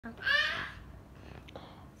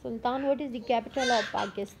Sultan, what is the capital of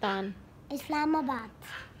Pakistan? Islamabad.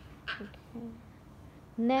 Okay.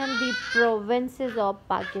 Name the provinces of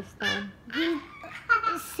Pakistan.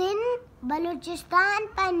 Sindh, Balochistan,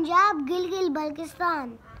 Punjab,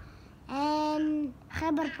 Gilgit-Baltistan, and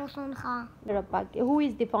Khyber Pakhtunkhwa. Who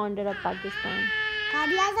is the founder of Pakistan?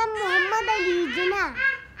 Quaid-e-Azam Muhammad Ali Jinnah.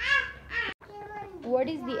 What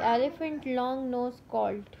is the elephant long nose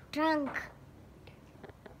called? Trunk.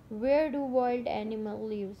 Where do wild animal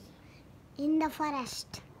lives? In the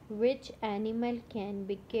forest. Which animal can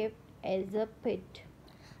be kept as a pet?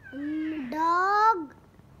 Dog,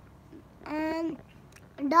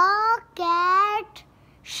 cat,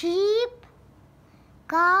 sheep,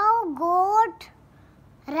 cow, goat,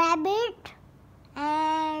 rabbit,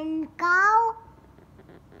 and cow.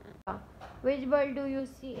 Which bird do you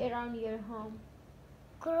see around your home?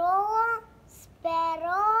 Crow,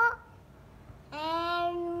 sparrow,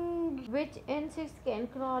 and Which insects can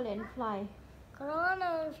crawl and fly? crown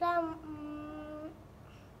and some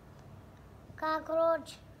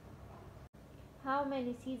cockroach. How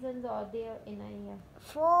many seasons are there in a year?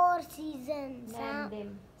 4 seasons. Name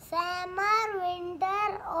them. Summer, winter,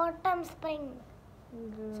 autumn, spring.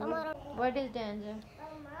 Good. Summer. What is danger?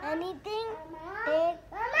 Anything they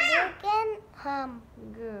can harm.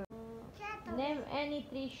 Good. Name any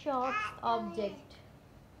 3 sharp objects.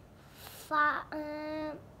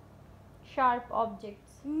 Sharp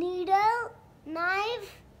objects. Needle,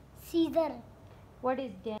 knife, scissor. What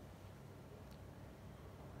is danger?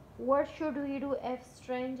 What should we do if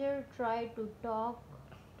stranger try to talk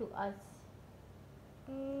to us?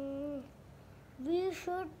 We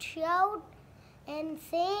should shout and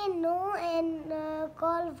say no and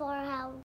call for help.